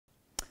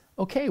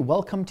Okay,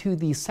 welcome to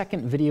the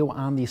second video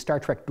on the Star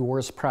Trek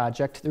doors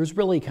project. There's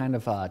really kind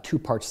of two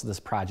parts to this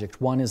project.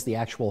 One is the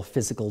actual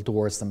physical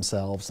doors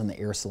themselves and the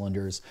air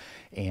cylinders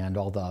and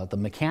all the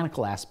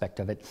mechanical aspect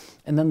of it.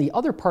 And then the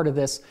other part of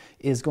this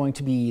is going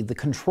to be the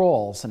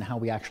controls and how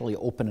we actually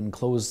open and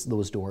close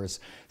those doors.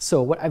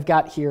 So what I've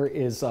got here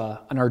is an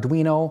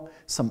Arduino,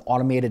 some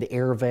automated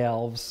air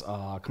valves,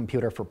 a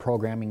computer for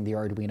programming the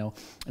Arduino,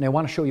 and I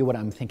want to show you what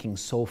I'm thinking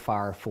so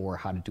far for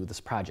how to do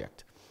this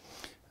project.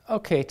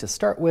 Okay, to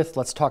start with,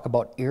 let's talk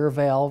about air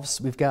valves.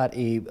 We've got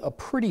a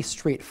pretty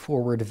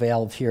straightforward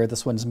valve here.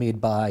 This one's made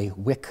by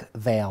Wick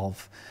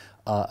Valve.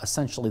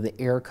 Essentially, the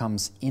air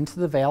comes into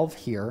the valve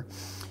here,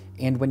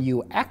 and when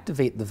you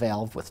activate the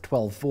valve with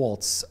 12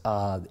 volts,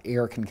 the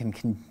air can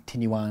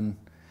continue on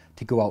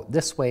to go out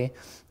this way,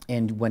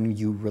 and when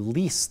you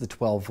release the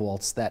 12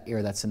 volts, that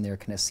air that's in there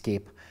can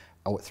escape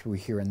out through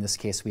here. In this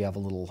case, we have a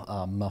little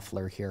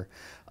muffler here.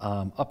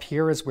 Up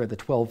here is where the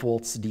 12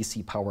 volts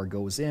DC power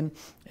goes in,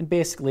 and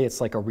basically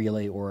it's like a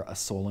relay or a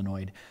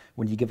solenoid.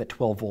 When you give it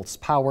 12 volts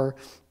power,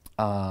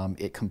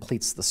 it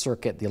completes the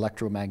circuit, the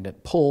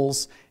electromagnet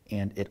pulls,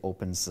 and it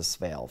opens this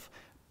valve.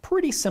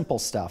 Pretty simple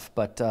stuff,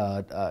 but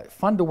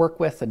fun to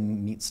work with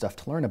and neat stuff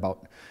to learn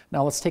about.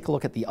 Now let's take a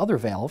look at the other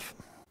valve.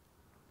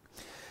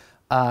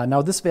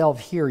 Now this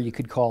valve here, you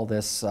could call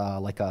this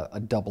like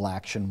a double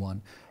action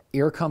one.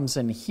 Air comes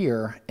in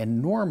here,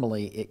 and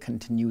normally it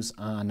continues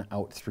on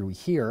out through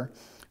here,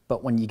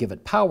 but when you give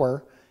it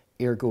power,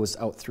 air goes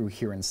out through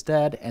here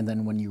instead, and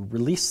then when you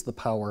release the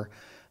power,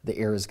 the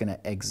air is going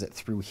to exit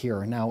through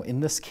here. Now, in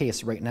this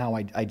case, right now,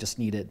 I just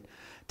need it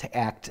to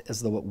act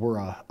as though it were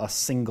a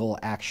single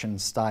action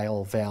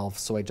style valve,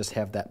 so I just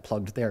have that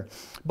plugged there.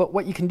 But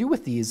what you can do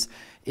with these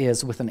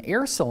is, with an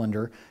air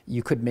cylinder,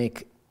 you could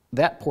make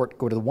that port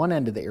go to the one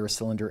end of the air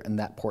cylinder and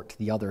that port to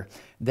the other.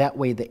 That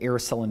way the air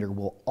cylinder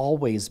will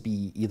always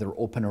be either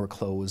open or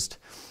closed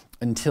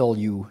until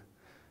you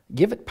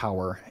give it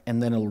power,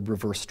 and then it'll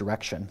reverse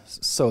direction.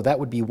 So that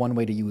would be one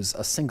way to use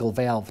a single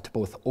valve to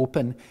both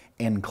open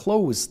and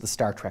close the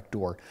Star Trek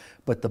door.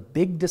 But the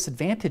big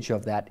disadvantage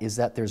of that is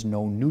that there's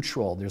no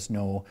neutral, there's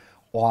no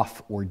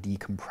off or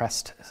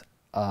decompressed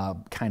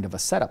kind of a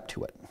setup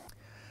to it.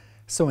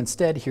 So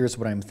instead, here's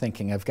what I'm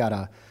thinking. I've got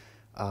a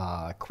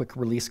quick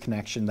release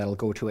connection that'll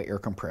go to an air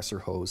compressor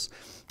hose,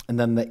 and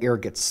then the air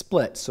gets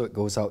split so it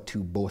goes out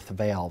to both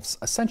valves.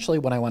 Essentially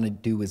what I want to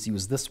do is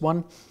use this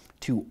one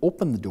to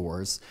open the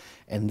doors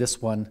and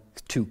this one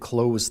to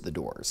close the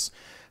doors.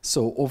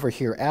 So over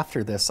here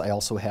after this I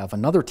also have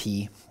another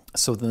T,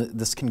 so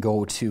this can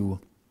go to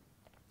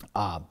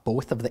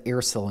both of the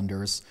air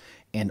cylinders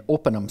and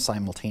open them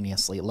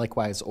simultaneously.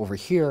 Likewise over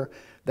here,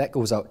 that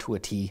goes out to a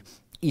T.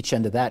 Each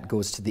end of that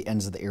goes to the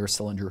ends of the air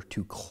cylinder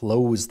to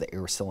close the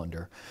air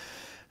cylinder.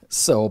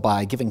 So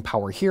by giving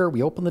power here,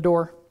 we open the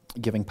door,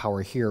 giving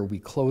power here, we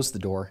close the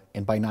door,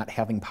 and by not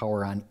having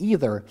power on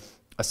either,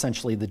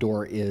 essentially the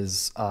door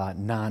is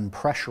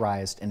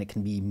non-pressurized and it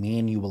can be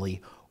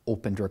manually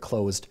opened or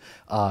closed.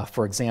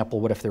 For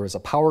example, what if there was a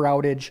power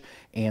outage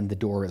and the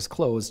door is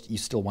closed? You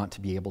still want to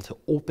be able to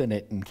open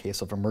it in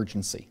case of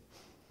emergency.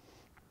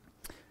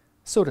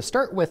 So to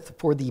start with,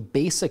 for the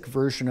basic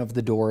version of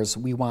the doors,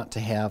 we want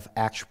to have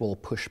actual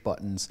push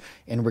buttons,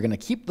 and we're going to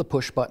keep the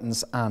push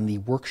buttons on the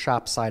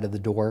workshop side of the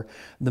door.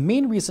 The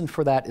main reason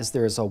for that is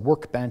there's a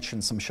workbench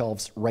and some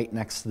shelves right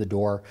next to the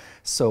door,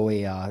 so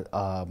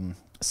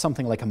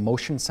something like a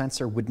motion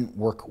sensor wouldn't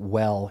work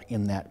well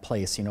in that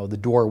place. You know, the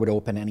door would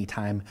open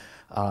anytime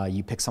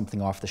you pick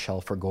something off the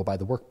shelf or go by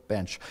the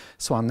workbench.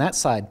 So on that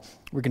side,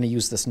 we're going to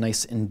use this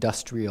nice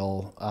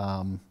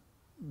industrial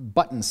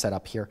button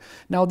setup here.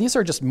 Now these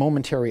are just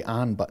momentary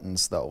on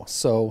buttons though.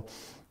 So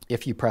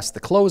if you press the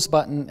close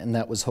button and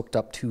that was hooked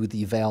up to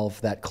the valve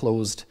that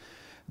closed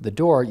the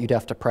door, you'd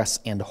have to press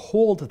and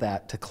hold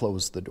that to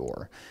close the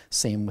door.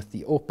 Same with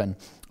the open.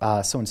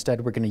 So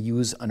instead we're going to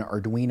use an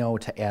Arduino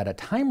to add a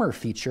timer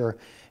feature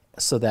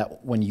so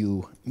that when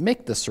you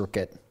make the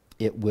circuit,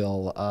 it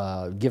will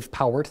give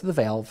power to the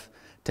valve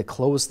to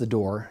close the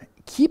door,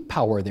 keep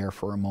power there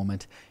for a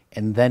moment,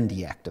 and then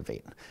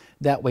deactivate.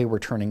 That way we're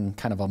turning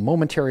kind of a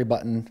momentary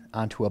button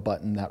onto a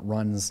button that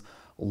runs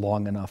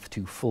long enough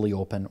to fully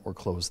open or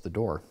close the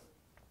door.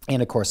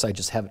 And of course I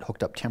just have it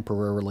hooked up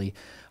temporarily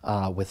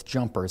with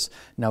jumpers.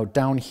 Now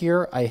down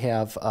here I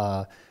have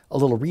a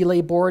little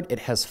relay board. It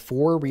has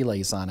 4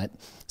 relays on it.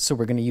 So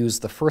we're going to use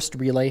the first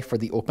relay for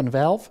the open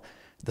valve,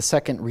 the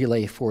second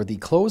relay for the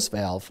close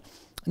valve,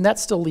 and that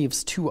still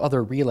leaves 2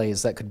 other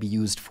relays that could be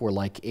used for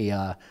like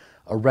a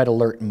red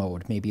alert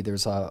mode. Maybe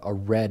there's a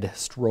red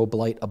strobe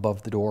light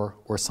above the door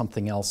or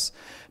something else.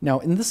 Now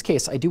in this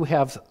case I do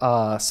have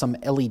some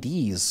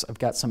LEDs. I've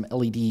got some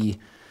LED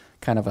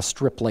kind of a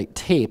strip light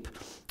tape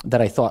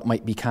that I thought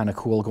might be kind of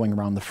cool going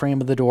around the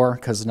frame of the door,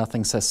 because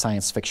nothing says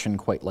science fiction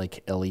quite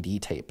like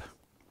LED tape.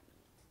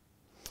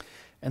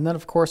 And then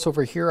of course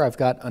over here I've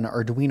got an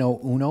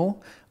Arduino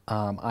Uno.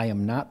 I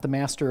am not the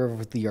master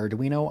of the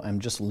Arduino. I'm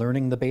just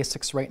learning the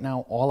basics right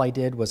now. All I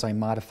did was I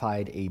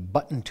modified a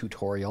button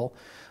tutorial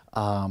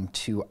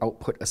to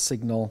output a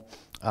signal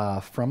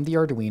from the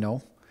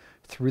Arduino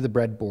through the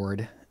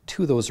breadboard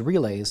to those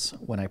relays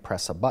when I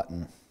press a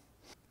button.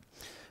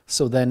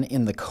 So then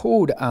in the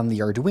code on the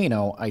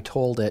Arduino, I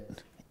told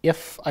it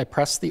if I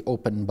press the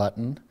open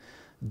button,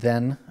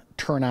 then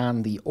turn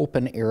on the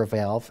open air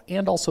valve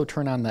and also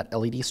turn on that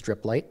LED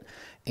strip light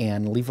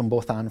and leave them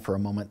both on for a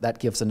moment. That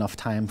gives enough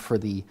time for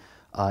the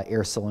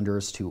air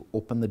cylinders to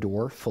open the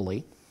door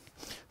fully.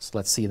 So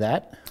let's see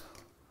that.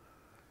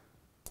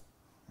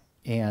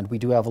 And we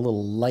do have a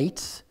little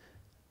light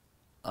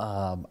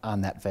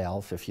on that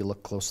valve if you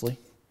look closely.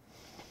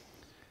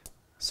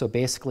 So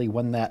basically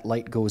when that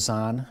light goes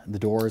on, the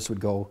doors would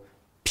go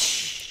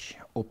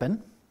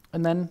open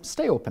and then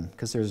stay open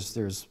because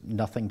there's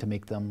nothing to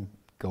make them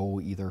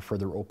go either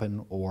further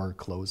open or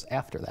close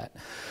after that.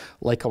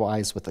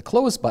 Likewise with the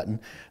close button,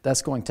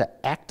 that's going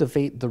to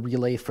activate the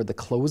relay for the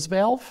close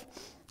valve,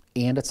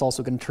 and it's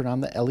also going to turn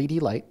on the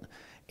LED light,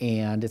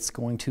 and it's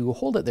going to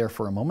hold it there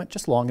for a moment,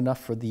 just long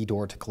enough for the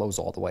door to close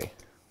all the way.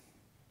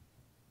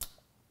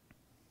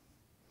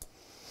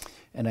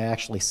 And I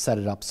actually set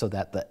it up so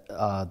that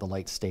the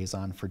light stays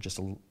on for just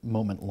a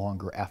moment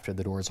longer after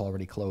the door is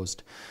already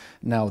closed.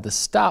 Now the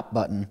stop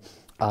button,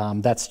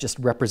 that's just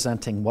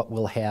representing what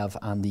we'll have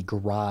on the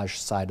garage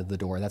side of the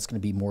door. That's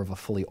going to be more of a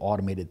fully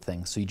automated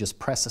thing. So you just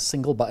press a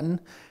single button,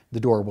 the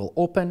door will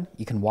open,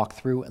 you can walk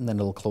through, and then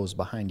it'll close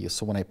behind you.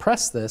 So when I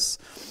press this,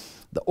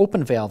 the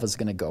open valve is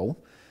going to go.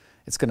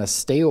 It's going to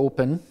stay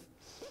open,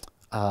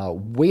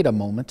 wait a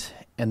moment,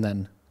 and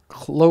then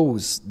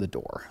close the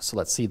door. So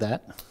let's see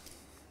that.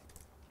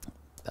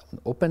 That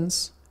one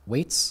opens,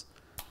 waits,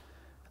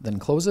 then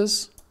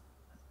closes,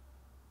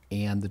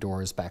 and the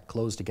door is back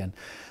closed again.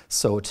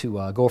 So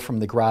to go from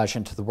the garage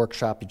into the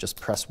workshop, you just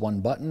press one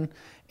button,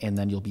 and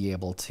then you'll be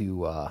able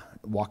to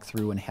walk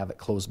through and have it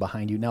close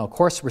behind you. Now, of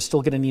course, we're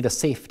still going to need a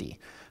safety.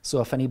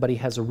 So if anybody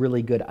has a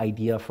really good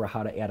idea for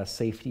how to add a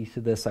safety to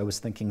this, I was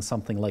thinking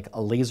something like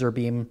a laser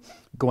beam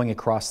going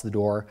across the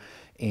door,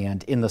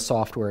 and in the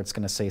software, it's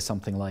going to say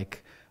something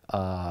like,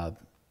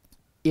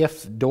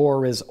 if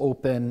door is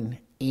open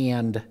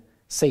and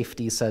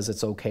safety says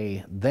it's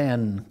okay,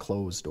 then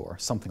close door,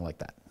 something like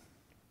that.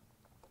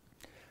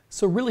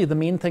 So really the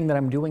main thing that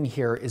I'm doing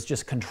here is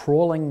just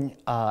controlling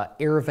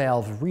air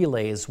valve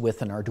relays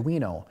with an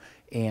Arduino.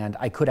 And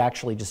I could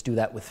actually just do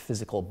that with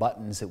physical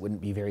buttons. It wouldn't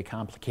be very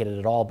complicated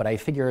at all. But I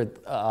figured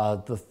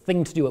the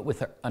thing to do it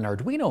with an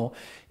Arduino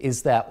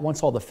is that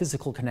once all the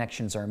physical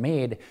connections are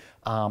made,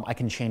 I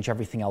can change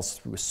everything else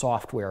through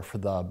software for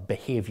the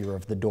behavior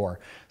of the door.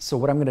 So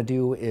what I'm going to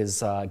do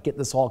is get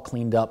this all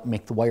cleaned up,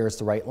 make the wires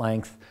the right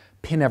length,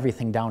 pin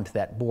everything down to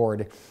that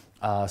board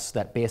so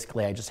that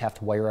basically I just have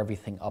to wire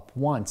everything up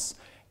once.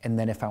 And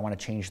then if I want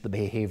to change the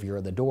behavior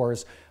of the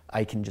doors,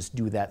 I can just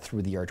do that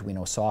through the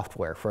Arduino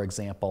software. For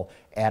example,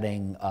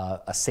 adding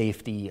a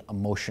safety, a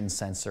motion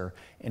sensor,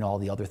 and all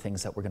the other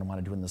things that we're going to want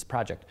to do in this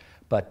project.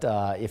 But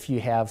if you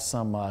have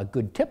some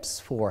good tips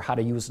for how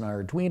to use an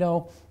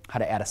Arduino, how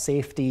to add a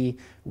safety,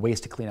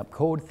 ways to clean up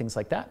code, things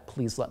like that,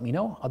 please let me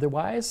know.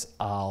 Otherwise,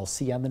 I'll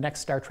see you on the next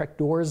Star Trek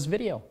Doors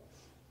video.